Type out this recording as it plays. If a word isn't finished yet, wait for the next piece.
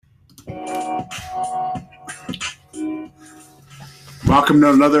Welcome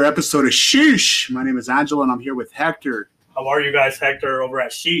to another episode of Sheesh. My name is Angela and I'm here with Hector. How are you guys? Hector over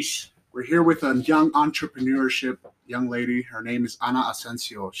at Sheesh. We're here with a young entrepreneurship young lady. Her name is Ana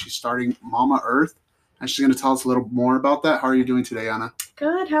Asensio. She's starting Mama Earth and she's going to tell us a little more about that. How are you doing today, Ana?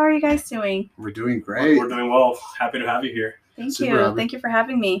 Good. How are you guys doing? We're doing great. We're doing well. Happy to have you here. Thank you. Thank you for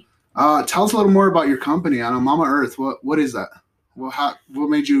having me. Tell us a little more about your company, Ana. Mama Earth. What is that? What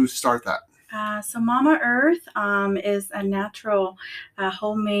made you start that? So Mama Earth is a natural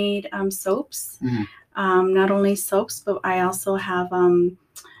homemade soaps. Mm-hmm. Not only soaps, but I also have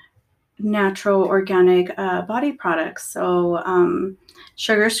natural organic body products. So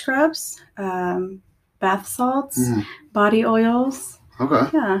sugar scrubs, bath salts, Mm-hmm. body oils. Okay.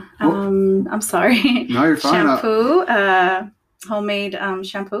 Yeah. I'm sorry. No, you're fine. Shampoo, homemade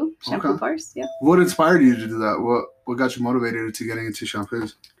shampoo Okay. bars. Yeah. What inspired you to do that? What got you motivated to getting into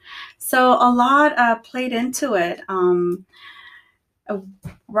shampoos? So a lot played into it.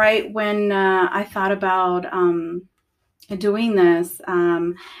 Right when I thought about doing this,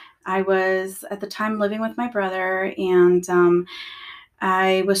 I was at the time living with my brother, and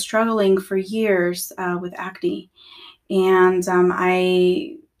I was struggling for years with acne. And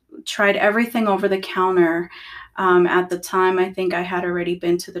I tried everything over the counter. At the time, I think I had already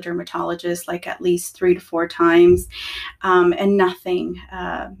been to the dermatologist like at least 3 to 4 times, and nothing.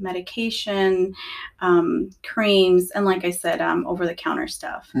 Medication, creams, and like I said, over-the-counter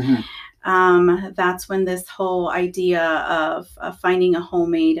stuff. Mm-hmm. That's when this whole idea of finding a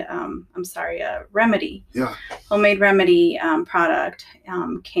homemade, remedy, homemade remedy product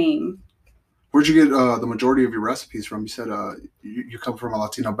came. Where'd you get the majority of your recipes from? You said you come from a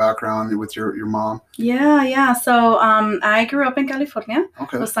Latino background with your mom. Yeah. So I grew up in California,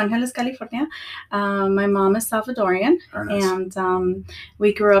 Okay. Los Angeles, California. My mom is Salvadorian. Very nice. And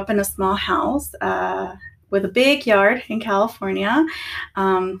we grew up in a small house with a big yard in California.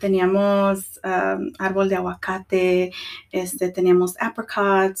 Teníamos árbol de aguacate, teníamos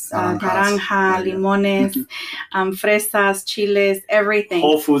apricots, naranja, limones, fresas, chiles, everything.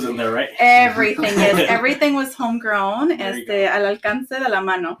 Whole Foods in there, right? Everything, yes. Everything was homegrown, al alcance de la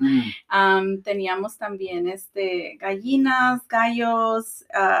mano. Teníamos también gallinas, gallos.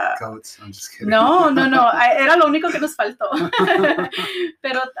 Goats. I'm just kidding. No. Era lo único que nos faltó.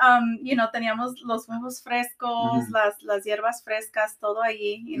 Pero, teníamos los huevos frescos, las hierbas frescas, todo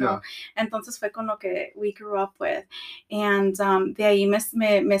allí, Entonces fue con lo que we grew up with. And de ahí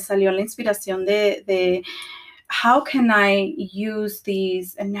me salió la inspiración de how can I use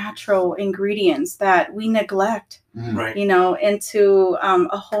these natural ingredients that we neglect, right? Into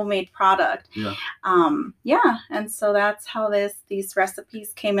a homemade product. Yeah. And so that's how these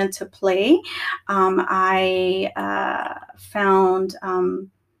recipes came into play. I found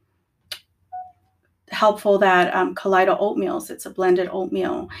helpful that Kaleido oatmeals. It's a blended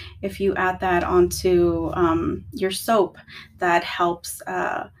oatmeal. If you add that onto your soap, that helps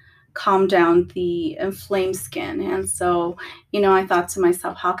calm down the inflamed skin. And so, I thought to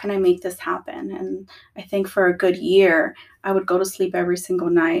myself, how can I make this happen? And I think for a good year, I would go to sleep every single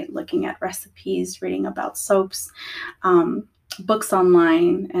night looking at recipes, reading about soaps, books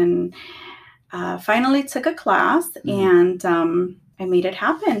online, and finally took a class and I made it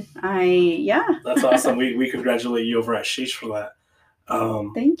happen. That's awesome. We congratulate you over at Sheesh for that.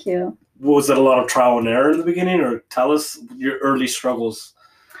 Thank you. Was it a lot of trial and error in the beginning, or tell us your early struggles?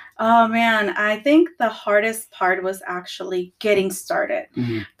 Oh man, I think the hardest part was actually getting started,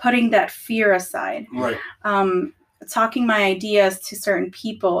 putting that fear aside. Right. Talking my ideas to certain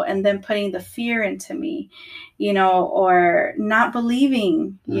people and then putting the fear into me, or not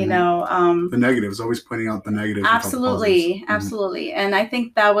believing, the negatives, always pointing out the negatives. Absolutely. And I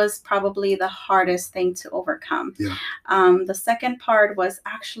think that was probably the hardest thing to overcome. Yeah. The second part was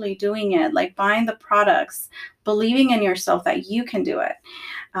actually doing it, like buying the products, believing in yourself that you can do it.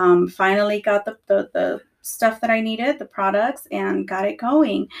 Finally got the stuff that I needed, the products, and got it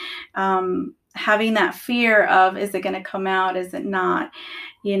going. Having that fear of, is it going to come out? Is it not?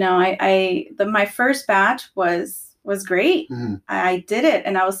 My first batch was great. I did it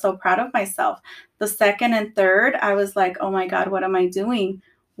and I was so proud of myself. The second and third, I was like, oh my God, what am I doing?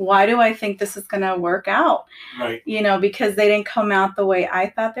 Why do I think this is going to work out? Right. Because they didn't come out the way I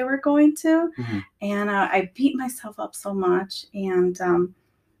thought they were going to. And I beat myself up so much. And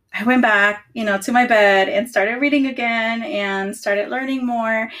I went back, to my bed and started reading again and started learning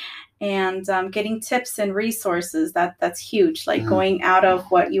more. And getting tips and resources, that's huge, like going out of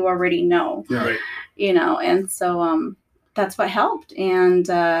what you already know, Yeah. Right. And so that's what helped. And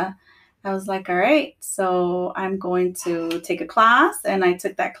I was like, all right, so I'm going to take a class. And I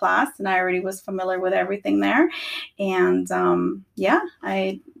took that class and I already was familiar with everything there. And yeah,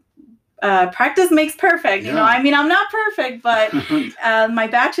 I practice makes perfect. You know, Yeah. I mean, I'm not perfect, but my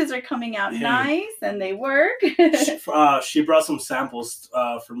batches are coming out Hey. nice and they work. She brought some samples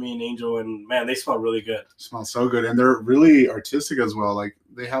for me and Angel, and man, they smell really good. Smells so good, and they're really artistic as well. Like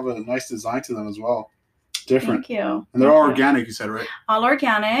they have a nice design to them as well. Different. Thank you. And they're Thank all you. organic, you said, right? All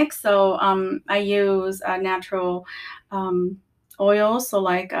organic. So I use natural oils. So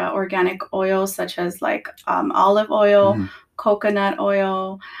like organic oils such as like olive oil, Mhm. coconut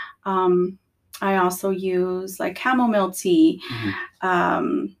oil. I also use like chamomile tea,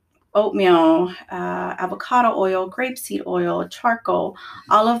 oatmeal, avocado oil, grapeseed oil, charcoal,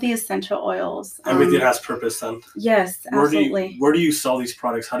 all of the essential oils. Everything has purpose then. Yes, absolutely. Where do you sell these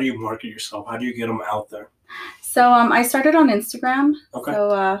products? How do you market yourself? How do you get them out there? So I started on Instagram. Okay.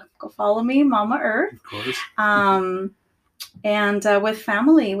 So go follow me, Mama Earth. Of course. And with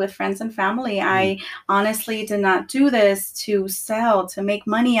family, with friends and family, I honestly did not do this to sell, to make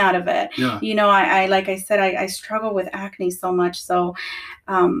money out of it. Yeah. You know, I like I said, I struggle with acne so much. So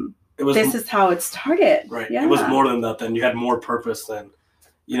this is how it started. Right. Yeah. It was more than that. Then you had more purpose than,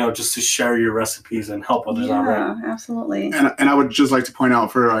 you know, just to share your recipes and help others out, right? Yeah, absolutely. And I would just like to point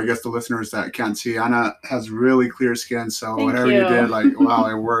out for, I guess, the listeners that can't see, Anna has really clear skin. So Thank whatever you. you did, like, wow,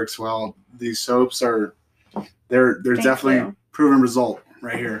 it works. Well, these soaps are, there's Thank definitely you. proven result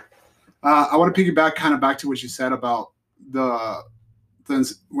right here. I want to piggyback kind of back to what you said about the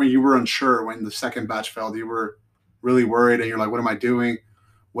things when you were unsure, when the second batch failed, you were really worried and you're like, what am I doing?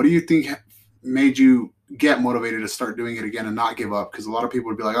 What do you think made you get motivated to start doing it again and not give up? Because a lot of people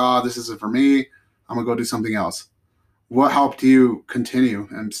would be like, oh, this isn't for me. I'm going to go do something else. What helped you continue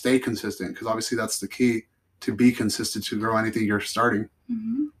and stay consistent? Because obviously that's the key, to be consistent, to grow anything you're starting.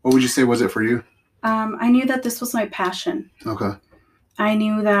 Mm-hmm. What would you say was it for you? I knew that this was my passion. Okay. I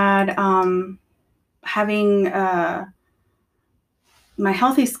knew that having my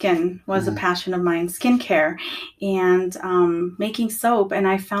healthy skin was a passion of mine, skincare and making soap. And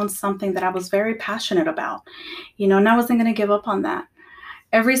I found something that I was very passionate about, you know, and I wasn't going to give up on that.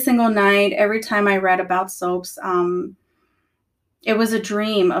 Every single night, every time I read about soaps, it was a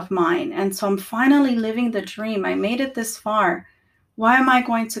dream of mine. And so I'm finally living the dream. I made it this far. Why am I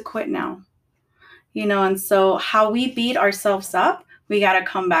going to quit now? You know, and so how we beat ourselves up, we got to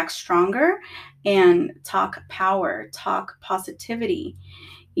come back stronger and talk power, talk positivity,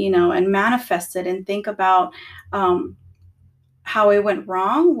 you know, and manifest it and think about how it went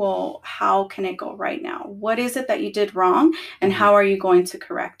wrong. Well, how can it go right now? What is it that you did wrong and how are you going to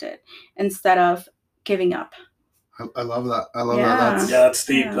correct it instead of giving up? I love that. I love that. That's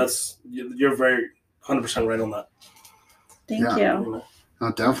deep. Yeah. You're very 100% right on that. Thank you.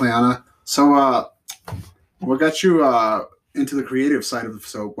 No, definitely, Anna. So what got you into the creative side of the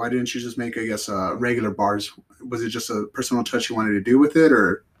soap? Why didn't you just make, I guess, regular bars? Was it just a personal touch you wanted to do with it,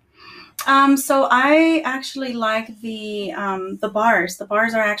 or? So I actually like the bars. The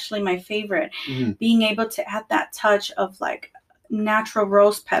bars are actually my favorite. Being able to add that touch of like natural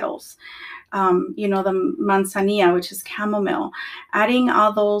rose petals, you know, the manzanilla, which is chamomile, adding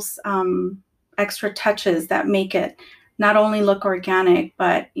all those extra touches that make it not only look organic,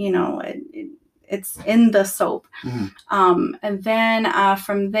 but, you know, it's in the soap. And then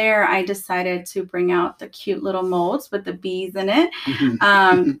from there, I decided to bring out the cute little molds with the bees in it.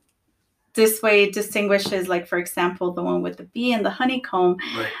 This way it distinguishes, like, for example, the one with the bee and the honeycomb.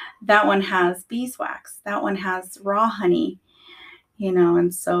 Right. That one has beeswax. That one has raw honey, you know,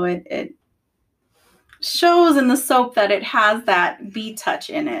 and so it shows in the soap that it has that bee touch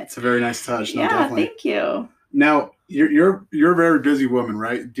in it. It's a very nice touch. No, yeah, definitely. Thank you. Now, you're a very busy woman,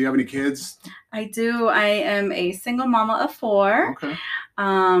 right? Do you have any kids? I do. I am a single mama of 4. Okay.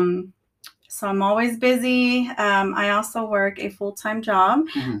 So I'm always busy. I also work a full-time job.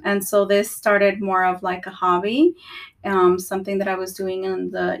 And so this started more of like a hobby, something that I was doing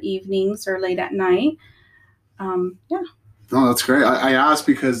in the evenings or late at night. Yeah. No, that's great. I asked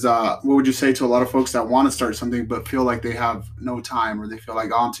because what would you say to a lot of folks that want to start something but feel like they have no time, or they feel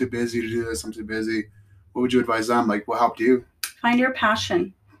like, oh, I'm too busy to do this, I'm too busy. What would you advise them? Like, what helped you? Find your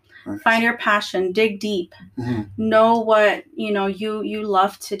passion. Right. Find your passion. Dig deep. Know what, you know, you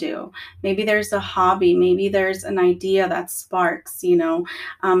love to do. Maybe there's a hobby. Maybe there's an idea that sparks, you know,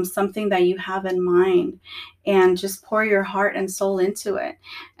 something that you have in mind, and just pour your heart and soul into it.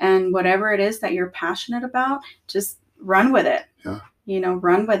 And whatever it is that you're passionate about, just run with it. Yeah. You know,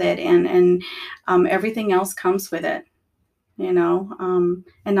 run with it, and everything else comes with it. You know,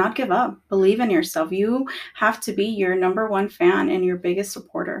 and not give up. Believe in yourself. You have to be your number one fan and your biggest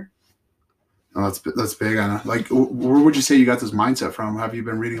supporter. Oh, that's big, Anna. Like, where would you say you got this mindset from? Have you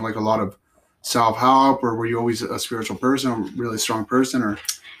been reading like a lot of self help, or were you always a spiritual person, a really strong person, or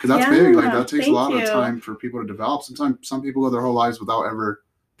because that's big. Like that takes a thank lot of you. time for people to develop. Sometimes some people go their whole lives without ever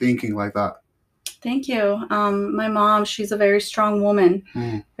thinking like that. Thank you. My mom, she's a very strong woman,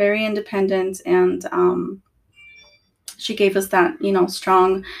 very independent, and she gave us that,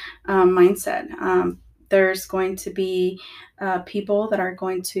 strong mindset. There's going to be people that are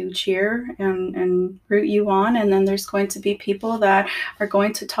going to cheer and root you on, and then there's going to be people that are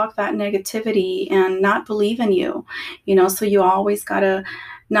going to talk that negativity and not believe in you. So you always got to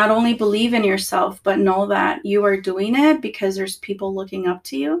not only believe in yourself, but know that you are doing it because there's people looking up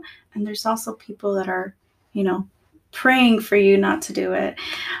to you, and there's also people that are, praying for you not to do it.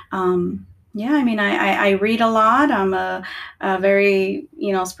 Yeah, I mean, I read a lot. I'm a very,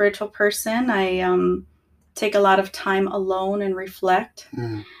 spiritual person. I take a lot of time alone and reflect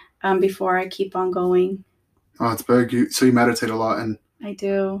before I keep on going. Oh, it's big. So you meditate a lot, and I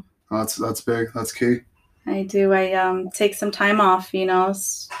do. Oh, that's big. That's key. I do. I take some time off.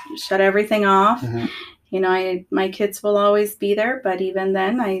 Shut everything off. My kids will always be there, but even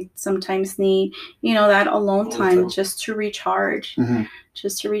then, I sometimes need, that alone time just to recharge.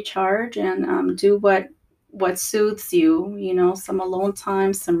 Just to recharge and do what soothes you, some alone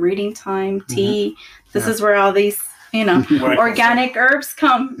time, some reading time, tea. This is where all these, organic herbs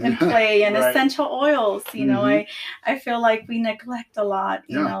come in play, and essential oils. I feel like we neglect a lot,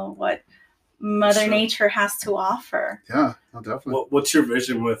 what Mother Nature has to offer. Yeah, definitely. What's your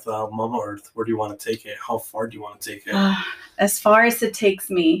vision with Mama Earth? Where do you want to take it? How far do you want to take it? As far as it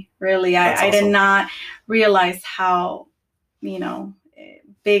takes me, really. I did not realize how,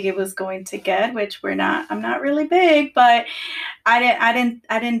 big it was going to get, which I'm not really big, but I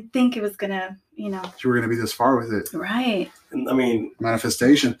didn't think it was gonna, You were gonna be this far with it. Right. And, I mean,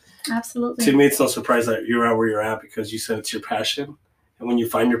 manifestation. Absolutely. To me, it's no surprise that you're at where you're at because you said it's your passion. And when you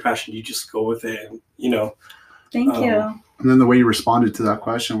find your passion, you just go with it. And, Thank you. And then the way you responded to that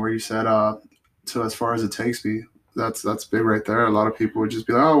question where you said, so as far as it takes me, that's big right there. A lot of people would just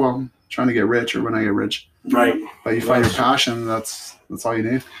be like, oh, well, I'm trying to get rich or when I get rich. Right. But you find your passion, that's all you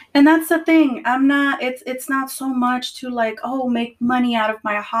need. And that's the thing. It's not so much to make money out of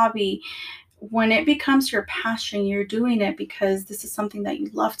my hobby. When it becomes your passion, you're doing it because this is something that you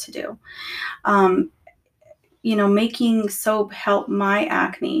love to do. Making soap help my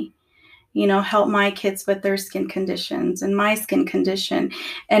acne, help my kids with their skin conditions and my skin condition.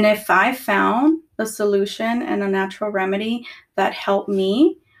 And if I found a solution and a natural remedy that helped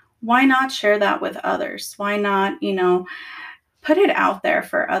me, why not share that with others? Why not, put it out there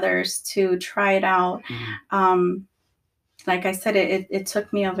for others to try it out? Like I said, it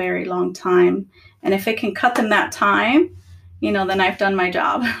took me a very long time. And if it can cut them that time, then I've done my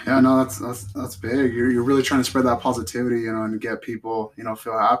job. Yeah, no, that's big. You're really trying to spread that positivity, and get people,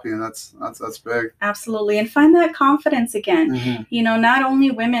 feel happy, and that's big. Absolutely, and find that confidence again. Not only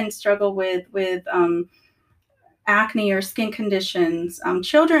women struggle with acne or skin conditions.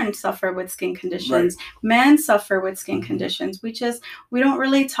 Children suffer with skin conditions. Right. Men suffer with skin conditions. We don't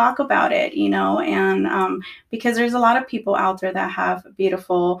really talk about it, and because there's a lot of people out there that have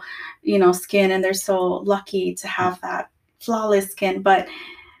beautiful, skin, and they're so lucky to have that flawless skin. But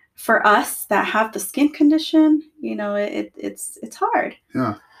for us that have the skin condition, it's hard.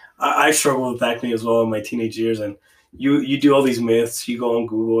 Yeah. I struggle with acne as well in my teenage years, and you do all these myths. You go on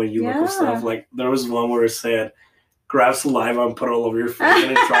Google and you look up stuff. Like there was one where it said, grab saliva and put it all over your face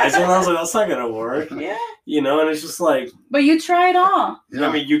and it dries it. And I was like, that's not gonna work. Yeah. And it's just like. But you try it all. Yeah.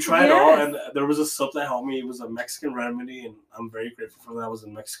 I mean, you try it all, and there was a soap that helped me. It was a Mexican remedy, and I'm very grateful for that. I was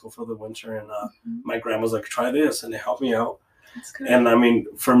in Mexico for the winter, and my grandma's like, try this, and it helped me out. That's good. And I mean,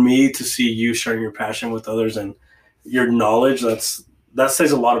 for me to see you sharing your passion with others and your knowledge, that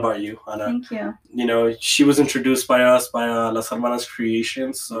says a lot about you, Anna. Thank you. She was introduced by us by Las Hermanas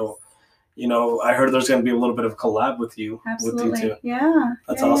Creations, so. I heard there's going to be a little bit of a collab with you. Absolutely. With you too. Yeah.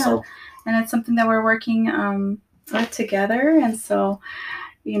 That's awesome. And it's something that we're working with together. And so,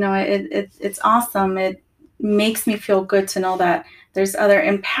 it's awesome. It makes me feel good to know that there's other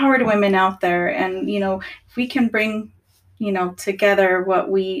empowered women out there. And, if we can bring, together what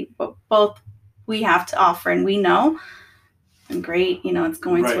both we have to offer and we know, and great, it's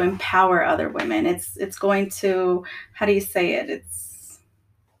going to empower other women. It's going to, how do you say it?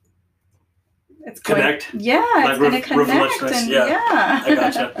 It's connect. It's going to connect. And, yeah. I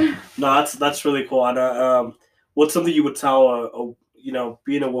gotcha. No, that's really cool, Anna. What's something you would tell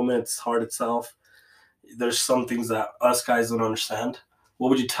being a woman, it's hard itself. There's some things that us guys don't understand. What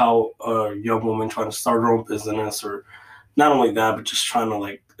would you tell a young woman trying to start her own business or, not only that, but just trying to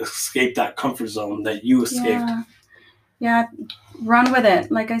like escape that comfort zone that you escaped. Yeah, run with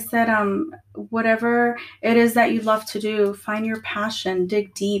it. Like I said, whatever it is that you love to do, find your passion,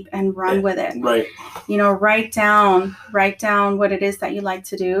 dig deep, and run with it. Right. Write down what it is that you like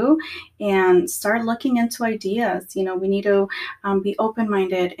to do, and start looking into ideas. We need to be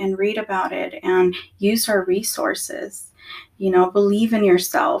open-minded and read about it and use our resources. Believe in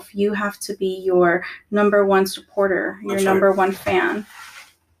yourself. You have to be your number one supporter, your number one fan.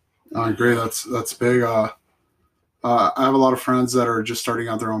 I agree. That's big. I have a lot of friends that are just starting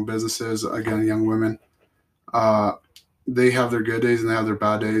out their own businesses. Again, young women. They have their good days and they have their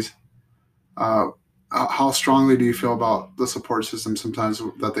bad days. How strongly do you feel about the support system sometimes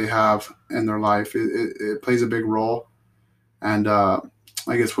that they have in their life? It plays a big role. And I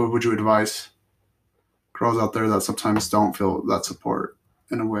guess what would you advise girls out there that sometimes don't feel that support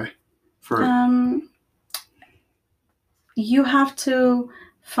in a way? You have to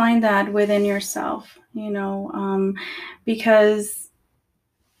find that within yourself, because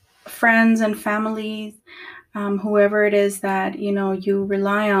friends and families, whoever it is that, you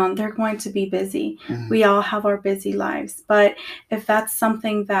rely on, they're going to be busy. Mm-hmm. We all have our busy lives. But if that's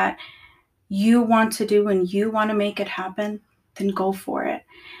something that you want to do and you want to make it happen, then go for it.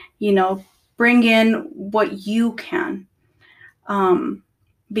 Bring in what you can.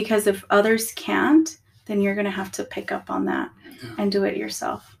 Because if others can't, then you're going to have to pick up on that and do it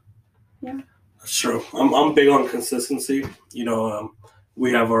yourself. Yeah. That's true. I'm big on consistency.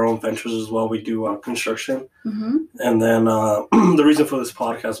 We have our own ventures as well. We do construction. Mm-hmm. And then the reason for this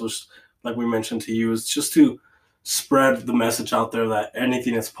podcast was, like we mentioned to you, is just to spread the message out there that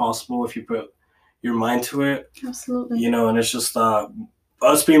anything is possible if you put your mind to it. Absolutely. And it's just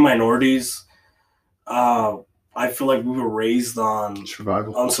us being minorities, I feel like we were raised on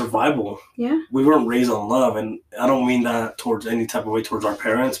survival. Yeah. We weren't raised on love. And I don't mean that towards any type of way towards our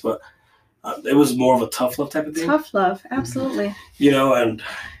parents, but it was more of a tough love type of thing. Tough love, absolutely. And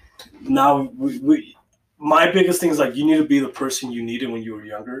now my biggest thing is like, you need to be the person you needed when you were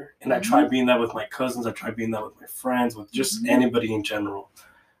younger. And I tried being that with my cousins. I tried being that with my friends, with just anybody in general.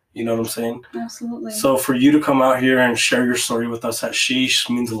 You know what I'm saying? Absolutely. So for you to come out here and share your story with us at Sheesh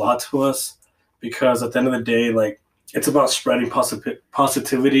means a lot to us, because at the end of the day, like, it's about spreading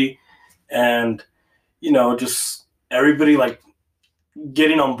positivity and, just everybody like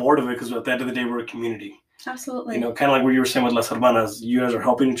getting on board of it, because at the end of the day, we're a community. Absolutely. Kind of like what you were saying with Las Hermanas. You guys are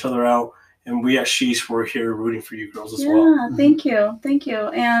helping each other out, and we at Sheesh, we're here rooting for you girls as well. Yeah, thank you.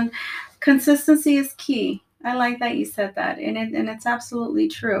 And consistency is key. I like that you said that, and it's absolutely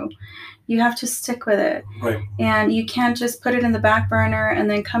true. You have to stick with it. Right. And you can't just put it in the back burner and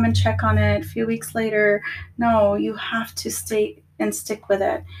then come and check on it a few weeks later. No, you have to stay and stick with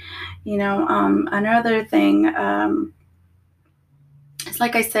it. Another thing, it's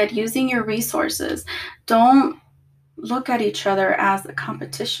like I said, using your resources. Don't look at each other as a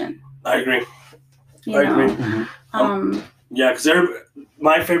competition. I agree. I agree. Mm-hmm. Yeah, because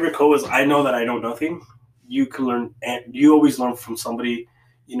my favorite quote is, I know that I know nothing. You can learn, and you always learn from somebody.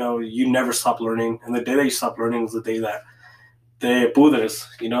 You never stop learning. And the day that you stop learning is the day that te pudres,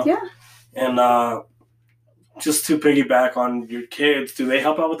 Yeah. And just to piggyback on your kids, do they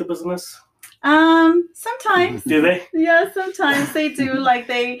help out with the business? Sometimes. Do they? Yeah, sometimes they do. Like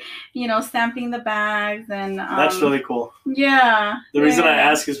they, stamping the bags and. That's really cool. Yeah. The reason I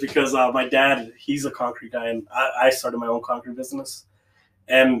ask is because my dad, he's a concrete guy, and I started my own concrete business.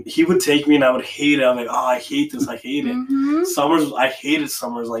 And he would take me and I would hate it. I'm like, I hate this. I hate it. Mm-hmm. Summers, I hated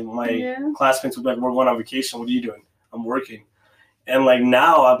summers. Like my classmates would be like, we're going on vacation. What are you doing? I'm working. And like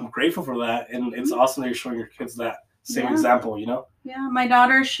now I'm grateful for that. And it's awesome that you're showing your kids that same example, Yeah, my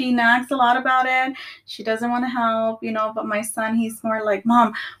daughter, she nags a lot about it. She doesn't want to help, but my son, he's more like,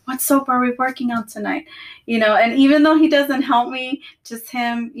 Mom, what soap are we working on tonight? And even though he doesn't help me, just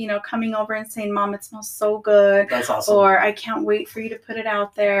him, coming over and saying, Mom, it smells so good. That's awesome. Or I can't wait for you to put it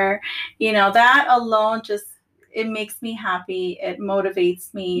out there. That alone just, it makes me happy. It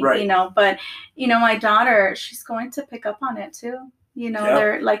motivates me, right. But, my daughter, she's going to pick up on it too.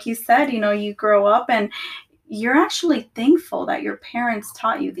 They're, like you said, you grow up and you're actually thankful that your parents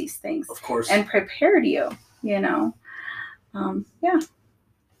taught you these things. Of course. And prepared you, Yeah.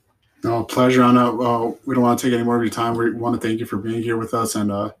 No, pleasure, Anna. We don't want to take any more of your time. We want to thank you for being here with us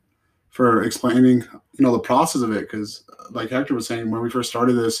and for explaining, the process of it. Because like Hector was saying, when we first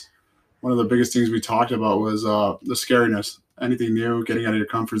started this, one of the biggest things we talked about was the scariness. Anything new, getting out of your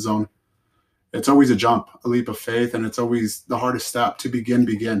comfort zone. It's always a jump, a leap of faith, and it's always the hardest step to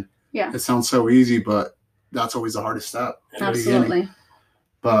begin. Yeah. It sounds so easy, but that's always the hardest step. Absolutely.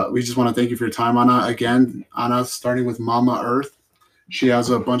 But we just want to thank you for your time, Anna. Again, Anna, starting with Mama Earth. She has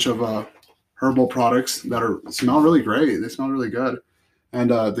a bunch of herbal products that smell really great. They smell really good,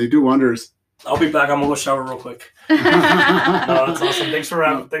 and they do wonders. I'll be back. I'm gonna go shower real quick. No, that's awesome. Thanks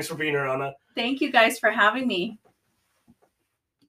for being here, Anna. Thank you guys for having me.